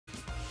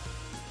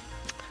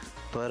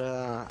But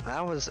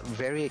that was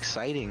very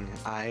exciting.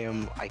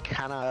 I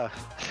kind of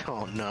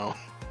don't know.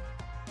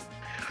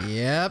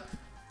 Yep.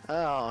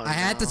 Oh, I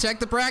had to check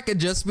the bracket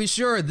just to be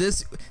sure.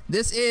 This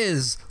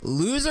is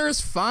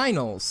losers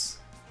finals.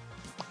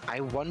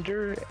 I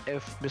wonder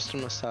if Mr.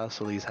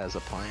 Mostafles has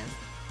a plan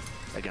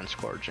against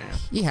Corjam.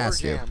 He has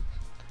to. Corjam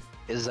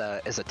is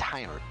a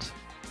tyrant.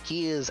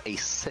 He is a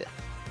Sith.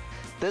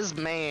 This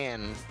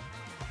man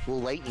will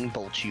lightning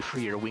bolt you for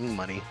your wing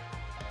money.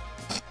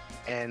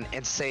 And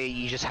say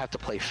you just have to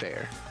play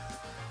fair.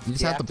 You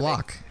just have to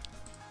block.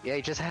 Yeah,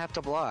 you just have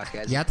to block.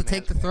 You have to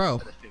take the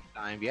throw.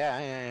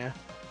 Yeah.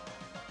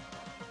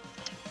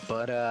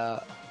 But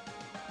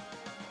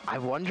I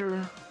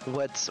wonder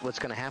what's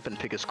gonna happen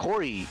because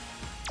Corey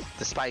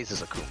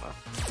despises Akuma.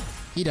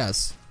 He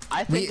does.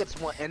 I think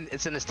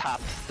it's in his top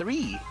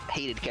 3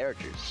 hated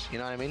characters. You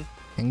know what I mean?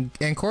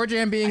 And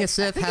Corjam being a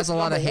Sith has a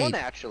lot of hate.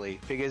 Actually,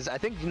 because I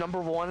think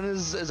number 1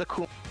 is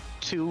Akuma,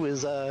 2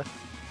 is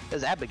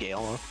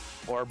Abigail.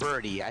 Or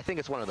Birdie. I think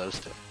it's one of those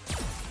 2.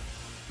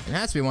 It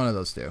has to be one of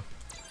those 2.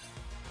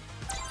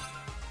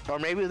 Or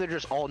maybe they're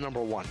just all number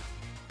 1.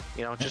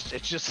 You know, it's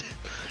just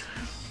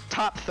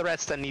top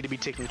threats that need to be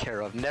taken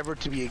care of, never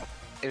to be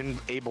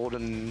enabled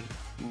and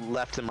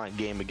left in my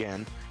game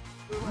again.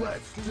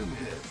 Let's do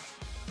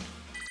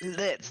this.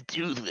 Let's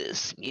do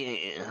this,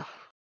 yeah.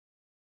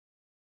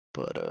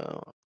 But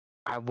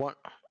I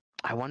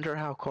wonder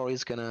how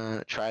Corey's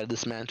gonna try to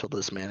dismantle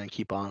this man and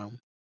keep on him.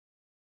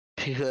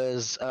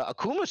 Because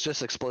Akuma's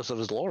just explosive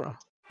as Laura.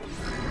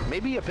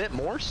 Maybe a bit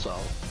more so,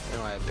 in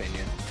my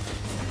opinion.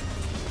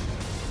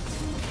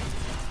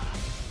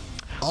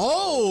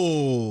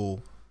 Oh!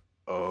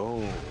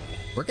 Oh.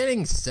 We're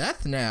getting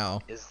Seth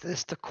now. Is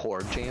this the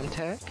Corjam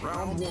tech?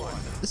 Round 1.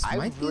 This I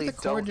might really be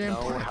the don't Corjam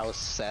know tech. how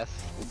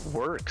Seth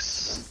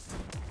works.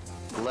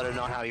 Let her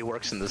know how he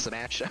works in this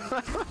match.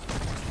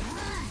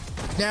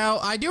 Now,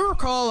 I do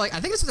recall, like, I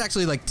think this was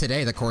actually, like,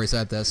 today that Corey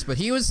said this, but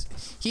he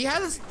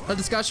had a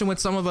discussion with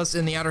some of us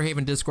in the Outer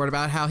Haven Discord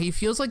about how he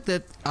feels like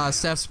that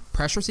Seth's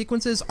pressure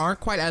sequences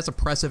aren't quite as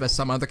oppressive as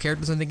some other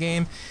characters in the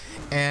game,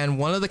 and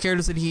one of the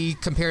characters that he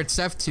compared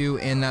Seth to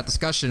in that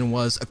discussion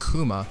was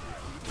Akuma.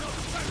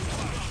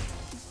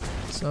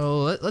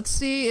 So, let's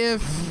see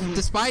if,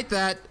 despite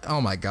that,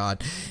 oh my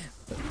god.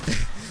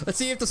 Let's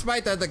see if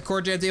despite that, the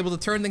Corjam's able to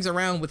turn things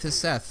around with his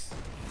Seth.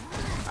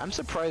 I'm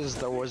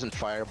surprised there wasn't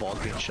fireballs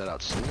being shut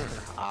out sooner.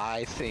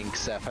 I think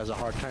Seth has a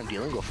hard time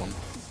dealing with them.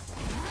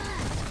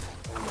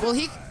 Well,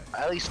 he...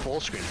 At least full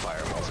screen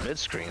fireballs, mid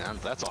screen,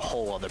 that's a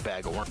whole other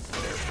bag of work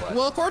there. But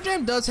well,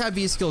 Corjam does have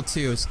V-Skill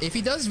 2. So if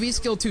he does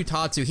V-Skill 2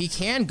 Tatsu, he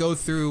can go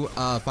through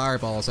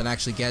fireballs and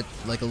actually get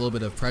like a little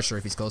bit of pressure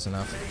if he's close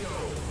enough.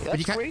 yeah,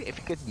 that's great if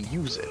he could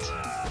use it.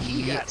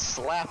 He Yeah. got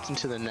slapped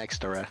into the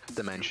next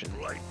dimension.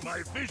 Like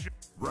my vision.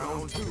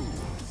 Round 2.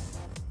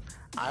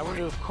 I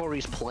wonder if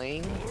Corey's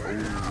playing.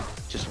 Ooh,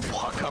 just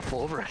walk up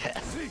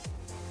overhead.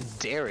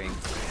 Daring.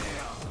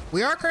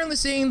 We are currently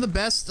seeing the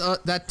best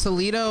that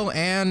Toledo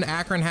and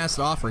Akron has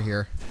to offer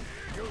here.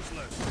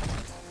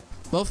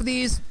 Both of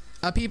these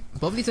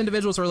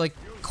individuals are like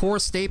core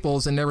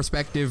staples in their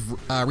respective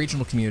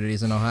regional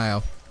communities in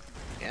Ohio.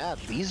 Yeah,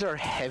 these are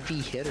heavy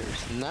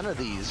hitters. None of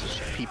these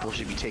people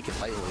should be taken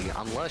lightly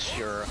unless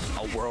you're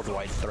a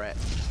worldwide threat.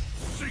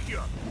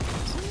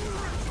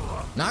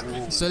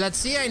 So that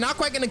CA not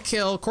quite gonna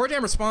kill.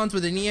 Corjam responds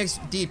with an EX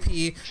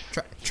DP.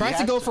 Tries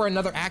to go for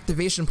another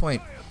activation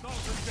point.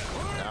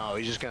 No,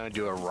 he's just gonna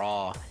do a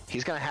raw.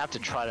 He's gonna have to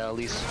try to at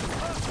least,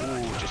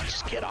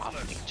 just get off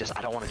me.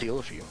 I don't want to deal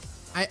with you.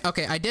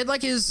 Okay, I did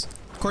like his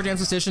Corjam's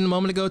decision a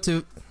moment ago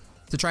to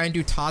try and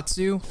do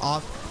Tatsu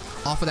off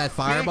of that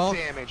fireball.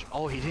 Big damage.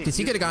 Oh, he did. Because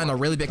he could have gotten a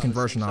really big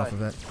conversion off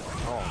of it.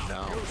 Oh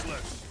no.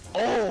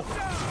 Oh,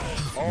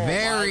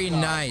 very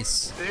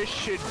nice. This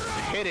should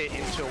hit it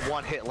into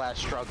one hit last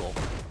struggle.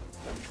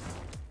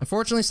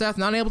 Unfortunately, Seth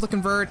not able to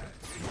convert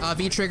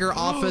V-Trigger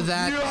off of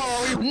that.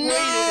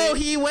 No,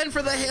 he went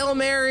for the Hail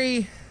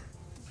Mary.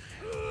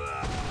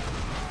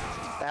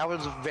 That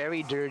was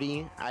very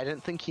dirty. I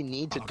didn't think he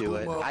needed to do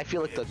it. I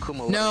feel like the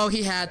Akuma. No,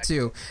 he had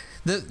to.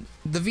 The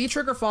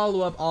V-Trigger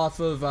follow-up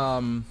off of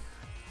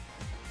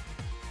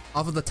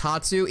the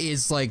Tatsu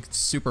is like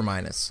super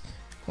minus.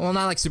 Well,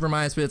 not like super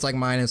minus, but it's like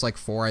minus like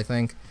 4, I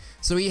think.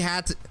 So he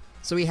had to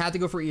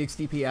go for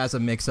EXDP as a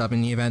mix-up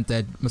in the event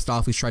that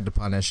Mostafles tried to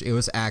punish. It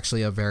was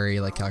actually a very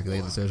like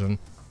calculated decision.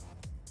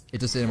 It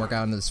just didn't work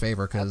out in his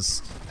favor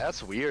because...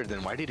 That's weird.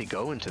 Then why did he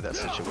go into that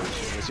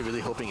situation? Was he really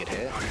hoping it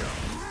hit?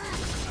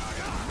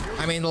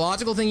 I mean, the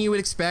logical thing you would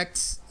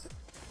expect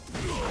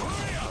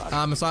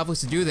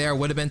Mostafles to do there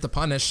would have been to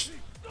punish.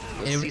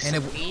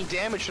 Any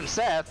damage from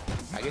Seth.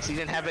 I guess he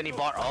didn't have any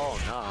bar. Oh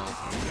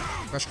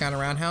no. Rush counter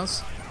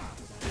roundhouse.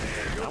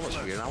 That was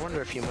weird. I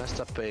wonder if you messed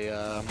up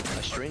a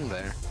string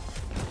there.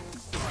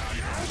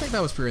 I think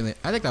that was purely.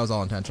 I think that was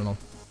all intentional.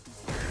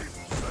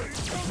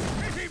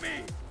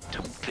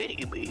 Don't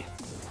pity me.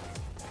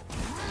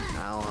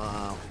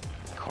 Now,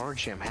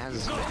 Corjam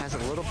has a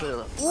little bit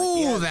of.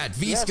 Ooh, that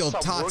V-skill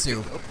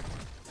Tatsu.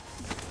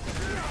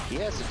 he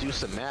has to do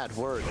some mad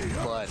work,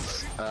 but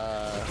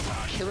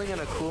killing an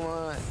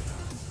Akuma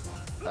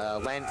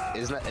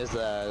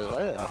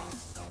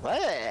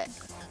what?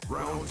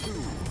 Round 2.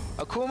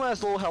 Akuma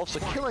has low health, so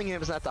killing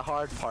him is not the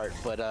hard part,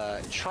 but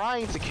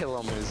trying to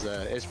kill him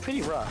is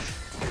pretty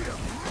rough.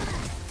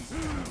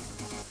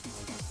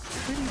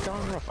 Pretty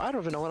darn rough. I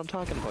don't even know what I'm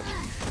talking about.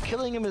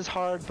 Killing him is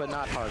hard, but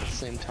not hard at the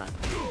same time.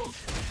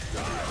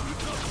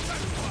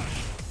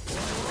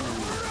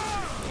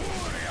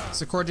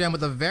 So Corjam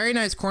with a very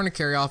nice corner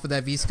carry off of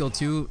that V skill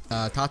 2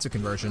 Tatsu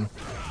conversion.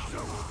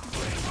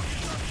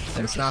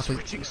 They're And just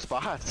switching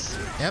spots.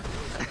 Yep.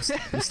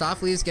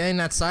 Mostafles getting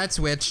that side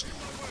switch.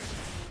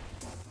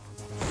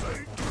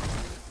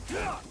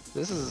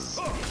 This is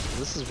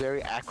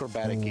very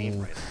acrobatic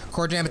game right now.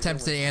 Corjam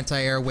attempts the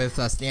anti-air with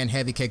stand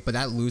heavy kick, but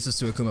that loses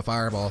to Akuma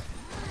Fireball.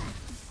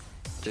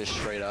 Just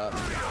straight up.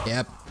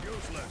 Yep.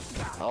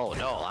 Oh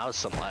no, that was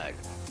some lag.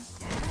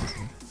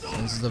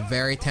 This is a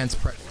very tense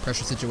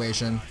pressure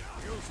situation.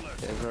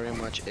 It very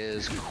much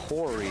is.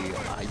 Corey,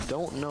 I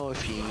don't know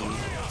if he...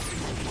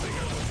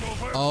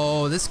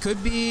 Oh, this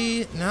could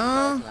be...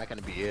 No. That's not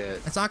gonna be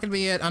it. It's not gonna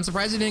be it. I'm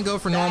surprised he didn't go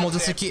for normal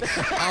just to keep...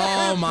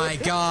 Oh my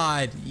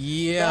god.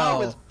 Yo. That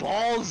was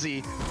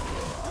ballsy.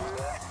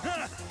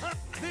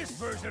 This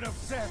version of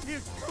Seth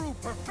is true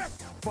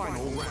perfection.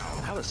 Final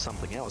round. That was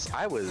something else.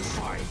 I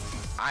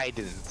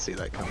didn't see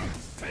that coming.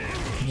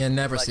 You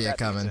never Like see that it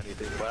coming. means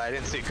anything, but I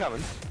didn't see it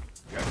coming.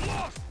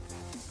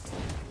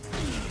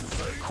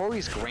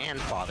 Corey's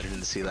grandfather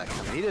didn't see that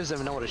coming. He doesn't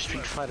even know what a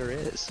Street Fighter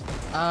is.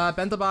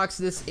 Bento Box,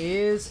 this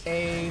is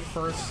a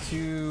first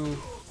to...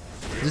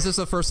 This is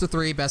a first to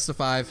 3, best of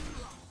 5.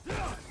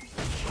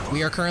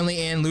 We are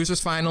currently in losers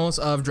finals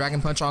of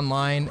Dragon Punch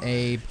Online,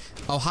 a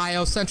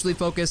Ohio centrally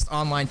focused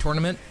online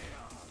tournament.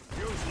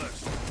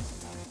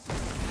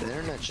 The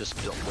internet just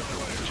built with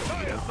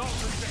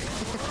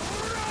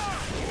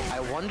I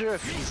wonder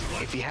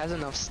if he has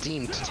enough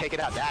steam to take it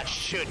out. That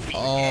should be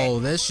Oh,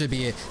 it. this should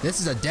be it.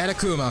 This is a dead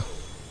Akuma.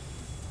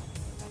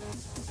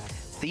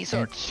 These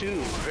are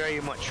two very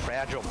much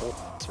fragile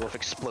bullets with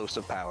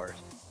explosive powers.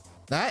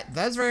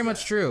 That's very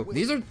much true.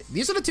 These are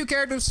the two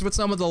characters with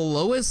some of the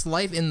lowest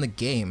life in the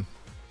game.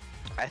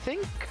 I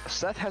think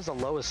Seth has the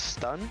lowest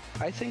stun.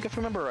 I think, if I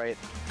remember right.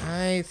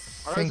 I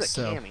Or think is it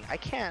so. Cammy? I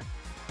can't.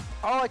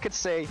 All I could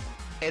say,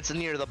 it's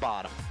near the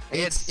bottom.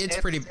 It's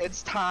pretty.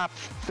 It's top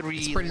 3.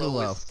 It's pretty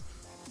lowest.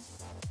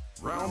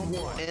 Round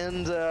 1.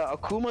 And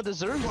Akuma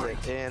deserves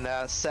it. And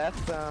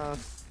Seth,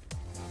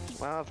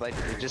 well, they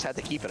just had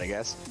to keep it, I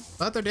guess.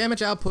 But their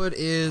damage output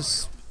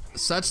is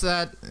such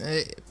that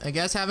I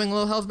guess having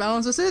low health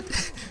balance is it.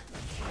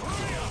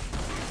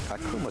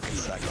 Akuma can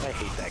suck. I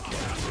hate that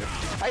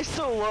character. I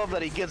still love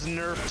that he gets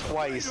nerfed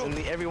twice, and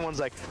everyone's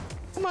like,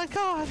 "Oh my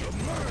god,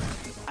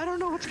 I don't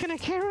know what's gonna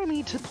carry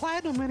me to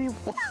platinum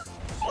anymore."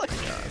 Like,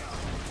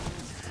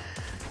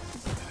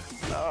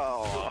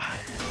 oh,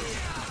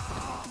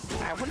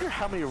 I wonder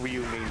how many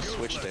Ryu mains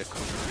switched it.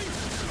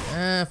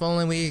 If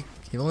only we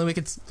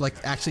could like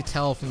actually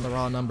tell from the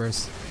raw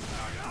numbers.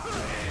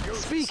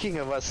 Speaking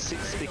of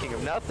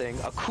nothing,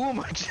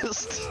 Akuma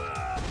just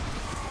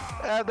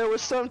there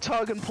was some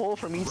tug and pull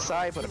from each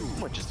side, but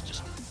Akuma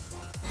just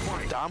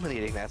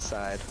dominating that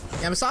side.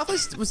 Yeah,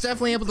 Mostafles was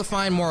definitely able to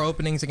find more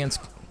openings against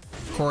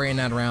Corey in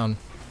that round.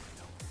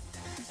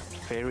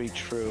 Very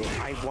true.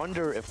 I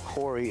wonder if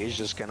Corey is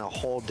just gonna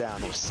hold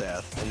down with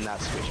Seth and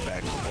not switch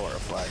back and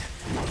forth, but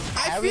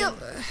I feel.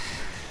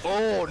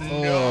 Oh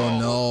no! Oh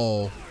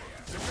no!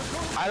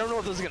 I don't know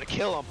if this is gonna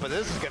kill him, but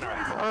this is gonna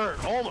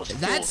hurt almost.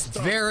 That's full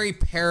stun. very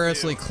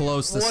perilously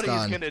close to What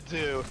stun. he's gonna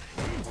do?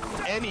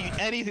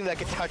 Anything that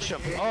could touch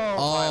him. Oh,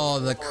 Oh, my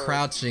the lord.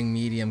 crouching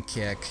medium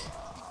kick.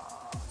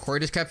 Corey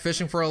just kept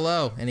fishing for a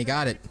low, and he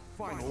got it.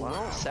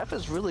 Well, Seth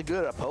is really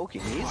good at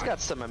poking. He's got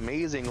some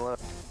amazing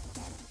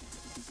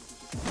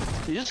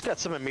He just got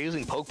some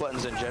amazing poke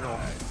buttons in general.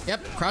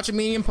 Yep, crouching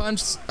medium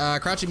punch,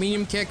 crouching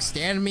medium kick,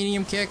 standard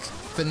medium kick,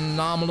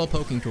 phenomenal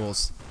poking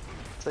tools.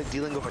 It's like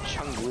dealing with a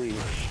Chung Li.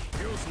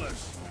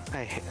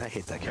 I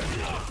hate that character.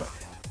 But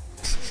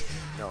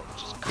no,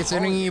 just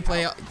Considering you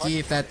play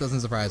Geef, that doesn't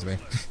surprise me.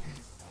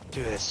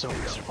 Dude, it's so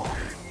miserable.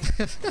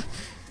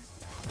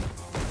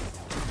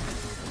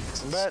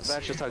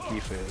 That's just how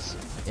Geef is.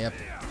 Yep.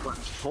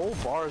 Full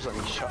bars on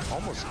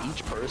almost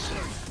each person.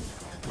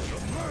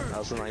 That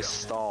was a nice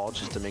stall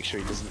just to make sure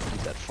he doesn't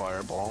eat that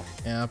fireball.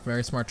 Yeah,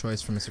 very smart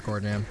choice from Mr.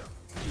 Corjam.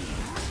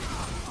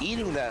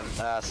 Eating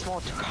that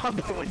small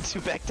combo into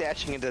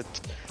backdashing into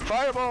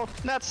fireball,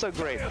 not so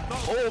great.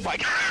 Oh my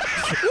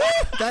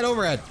god! That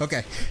overhead.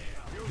 Okay.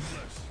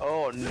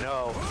 Oh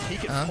no, he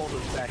can pull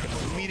this back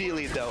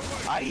immediately though.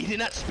 He did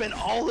not spend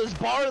all his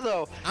bar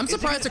though. I'm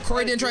surprised that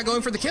Corey didn't try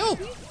going for the kill.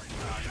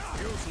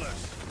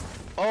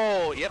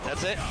 Oh, yep,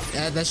 that's it.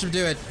 Yeah, that should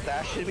do it.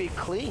 That should be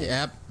clean.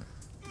 Yep.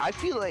 I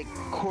feel like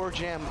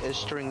Corjam is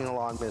stringing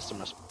along Mr.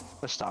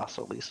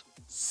 Mostafles.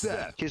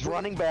 Seth. He's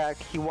running back.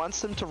 He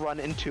wants him to run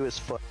into his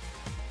foot.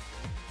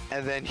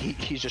 and then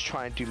he's just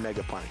trying to do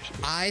mega punishes.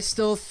 I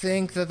still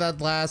think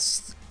that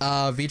last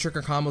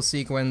V-trigger combo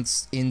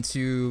sequence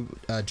into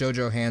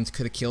JoJo hands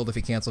could have killed if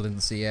he canceled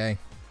into CA.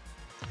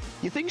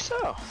 You think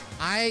so?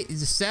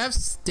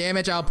 Seth's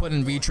damage output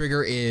in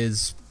V-trigger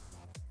is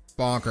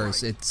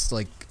bonkers. It's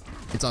like,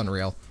 it's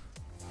unreal.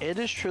 It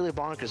is truly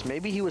bonkers.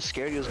 Maybe he was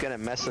scared he was gonna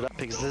mess it up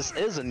because this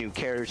is a new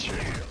character,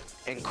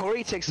 and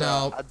Corey takes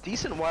a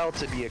decent while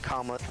to be a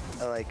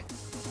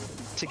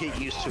to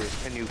get used to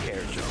a new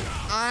character.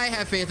 I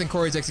have faith in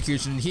Corey's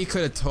execution. He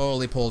could have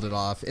totally pulled it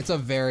off. It's a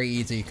very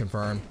easy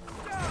confirm.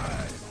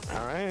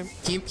 All right.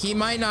 He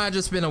might not have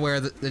just been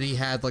aware that he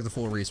had like the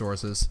full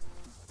resources.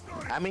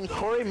 I mean,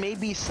 Corey may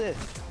be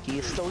Sith. He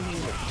is still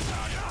human.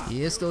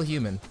 He is still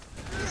human.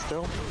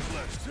 Still.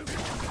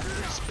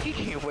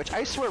 Speaking of which,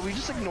 I swear we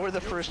just ignore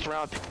the first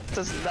round. It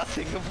does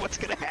nothing of what's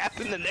gonna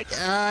happen the next.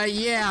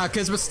 Yeah,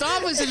 because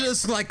Mostafles is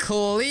just like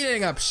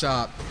cleaning up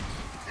shop.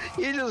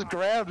 He just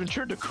grabbed and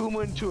turned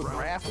Akuma into a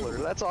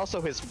grappler. That's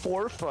also his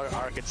 4th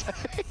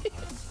archetype.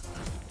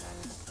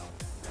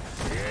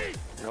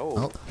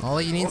 No. All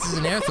he needs is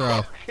an air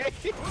throw.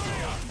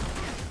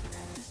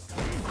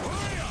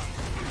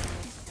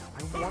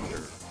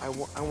 I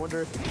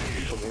wonder if there's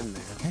people in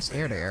there. Nice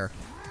air to air.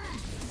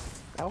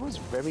 That was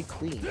very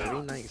clean,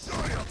 very nice.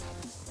 Sneaky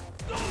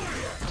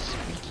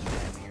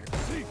man here.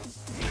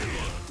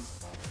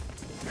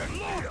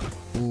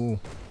 Ooh.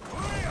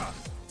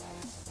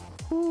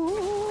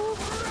 Ooh,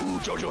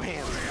 JoJo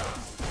hands.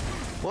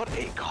 What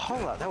a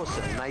call out. That was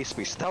some nice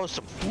piece. That was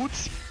some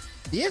boots.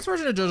 The X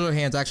version of JoJo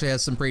hands actually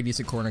has some pretty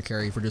decent corner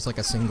carry for just like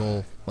a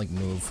single like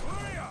move.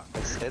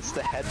 It's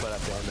the headbutt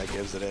at the end that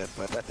gives it,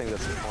 but I think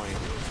that's the point.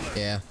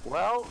 Yeah.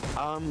 Well,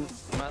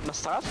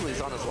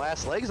 Mostafles on his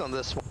last legs on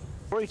this one.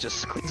 He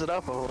just cleans it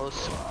up a little.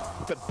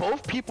 But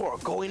both people are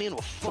going in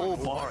with full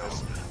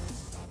bars.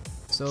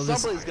 So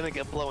somebody's gonna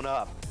get blown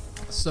up.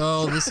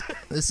 So this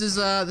is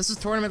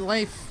tournament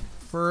life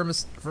for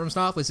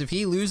Mostafles. If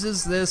he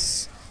loses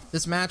this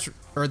match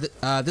or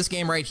this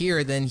game right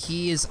here, then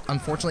he is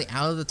unfortunately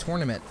out of the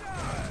tournament.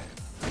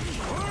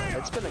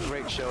 It's been a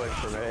great showing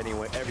for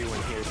everyone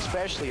here,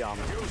 especially Ooh,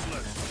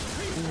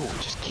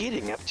 just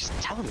kidding. Just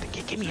tell him to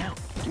get me out.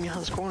 Get me out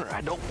of this corner. I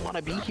don't want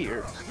to be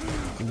here.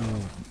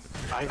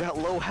 I got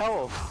low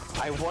health.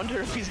 I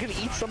wonder if he's gonna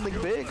eat something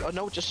big. Oh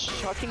no, just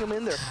chucking him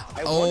in there.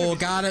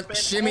 Got it.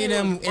 Shimmied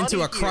him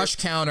into a crush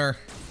counter.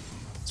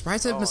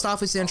 Surprised if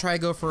Mostafles didn't try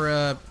to go for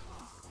a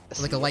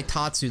light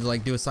Tatsu to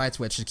like do a side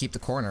switch to keep the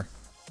corner.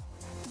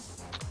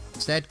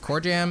 Instead,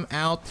 Corjam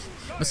out.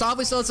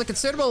 Mostafles still has a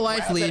considerable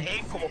life lead.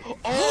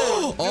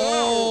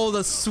 Oh,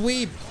 the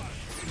sweep.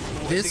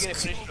 This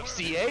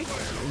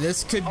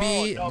could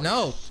be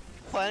no.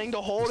 Planning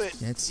to hold it.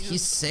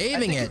 He's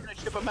saving it.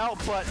 Ship him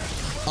out, but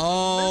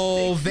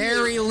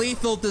very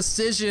lethal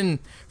decision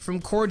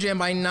from Corjam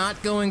by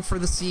not going for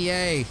the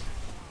CA.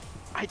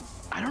 I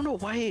don't know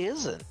why he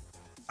isn't.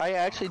 I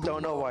actually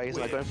don't know why he's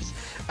not going.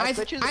 I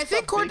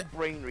think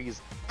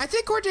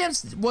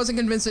Corjam wasn't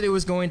convinced that it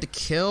was going to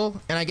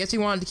kill, and I guess he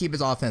wanted to keep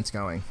his offense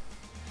going.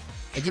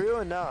 True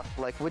enough.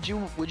 Like, would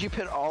you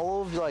put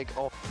all of like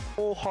a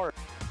whole heart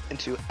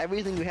into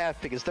everything you have?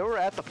 Because they were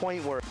at the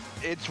point where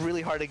it's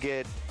really hard to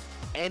get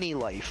any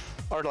life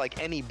or like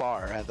any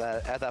bar at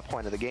that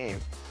point of the game.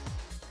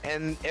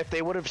 And if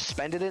they would have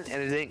spent it and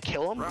it didn't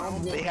kill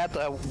them, they had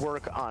to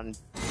work on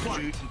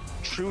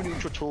true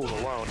neutral tools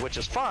alone, which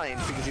is fine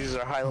because these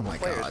are high-level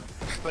players.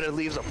 But it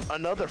leaves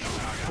another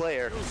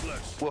player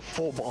with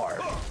full bar,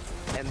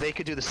 and they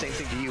could do the same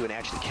thing to you and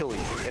actually kill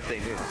you if they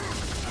knew.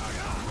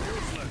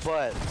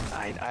 But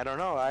I don't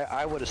know.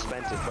 I would have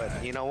spent it, but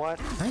you know what?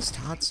 Nice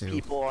Tatsu.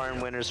 People are in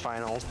winners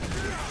finals,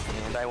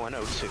 and I went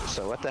 0-2.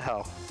 So what the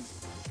hell?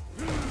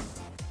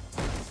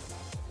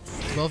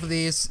 Both of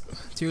these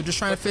two just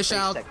trying to fish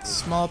out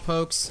small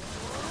pokes.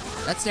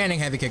 That standing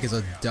heavy kick is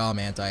a dumb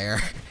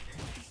anti-air.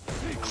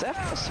 Seth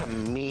has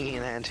some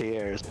mean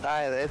anti-airs.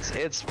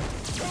 It's.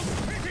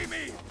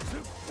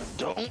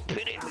 Don't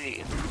pity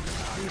me.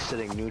 He's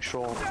sitting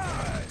neutral.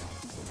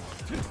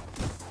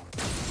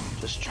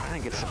 Just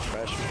trying to get some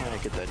pressure, trying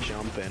to get that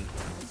jump in.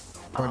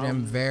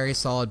 Corjam very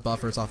solid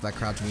buffers off that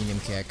crouch medium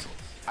kick.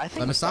 I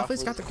think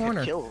Mostafles got the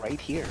corner. Kill right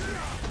here.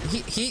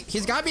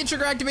 He's got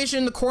V-trigger activation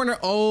in the corner.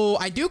 Oh,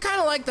 I do kind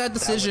of like that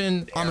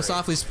decision on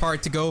Mostafles'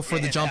 part to go for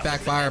the jump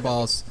back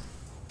fireballs.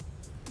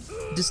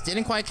 Just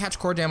didn't quite catch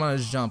Corjam on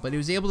his jump, but he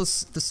was able to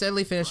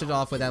steadily finish it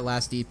off with that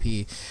last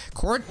DP.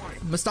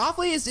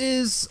 Mostafles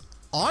is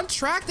on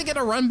track to get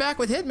a run back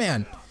with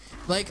Hitman.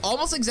 Like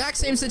almost exact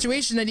same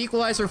situation at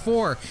Equalizer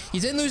 4.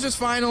 He's in losers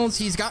finals.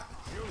 He's got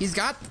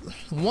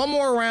one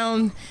more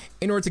round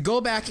in order to go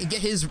back and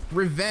get his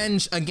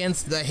revenge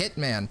against the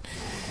Hitman.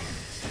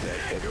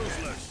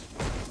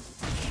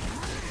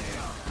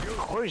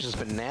 Corey's just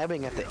been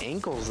nabbing at the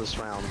ankles this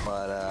round,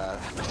 but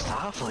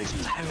Mostafles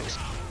is having,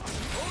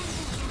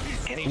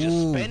 and he's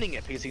just spending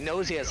it because he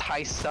knows he has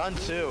high stun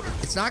too.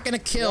 It's not gonna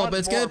kill, but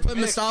it's gonna put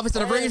Mostafles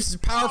in a very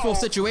powerful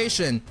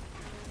situation.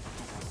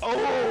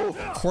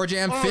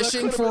 Corjam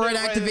fishing for an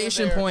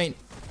activation point.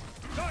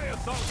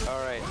 All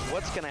right,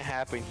 what's gonna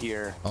happen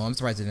here? Oh, I'm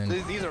surprised it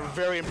didn't. These are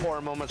very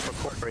important moments for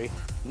Corey.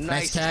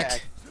 Nice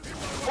tech.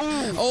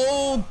 Ooh.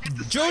 Oh,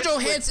 JoJo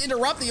Hands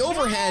interrupt the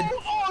overhead.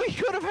 Oh, he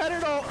could have had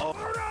it all. Oh,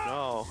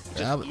 no.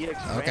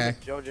 Just okay.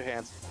 JoJo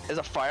Hands. Is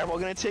a fireball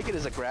gonna take it?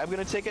 Is a grab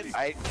gonna take it?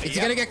 Is he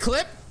gonna get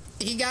clipped?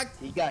 He got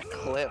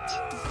clipped.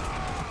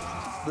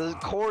 The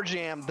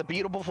Corjam, the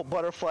beautiful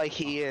butterfly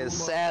he is,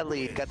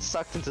 sadly got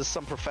sucked into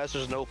some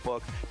professor's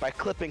notebook by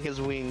clipping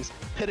his wings,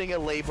 hitting a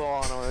label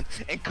on him,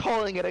 and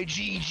calling it a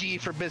GG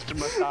for Mr.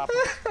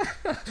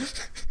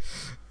 Mostafles.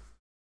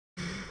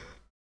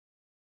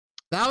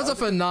 That was a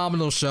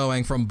phenomenal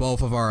showing from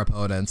both of our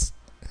opponents.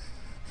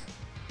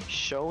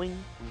 Showing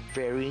a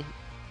very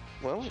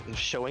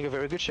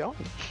good showing.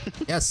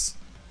 Yes.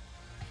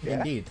 Yeah.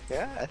 Indeed.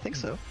 Yeah, I think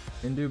so.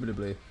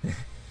 Indubitably.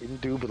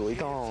 Indubitably.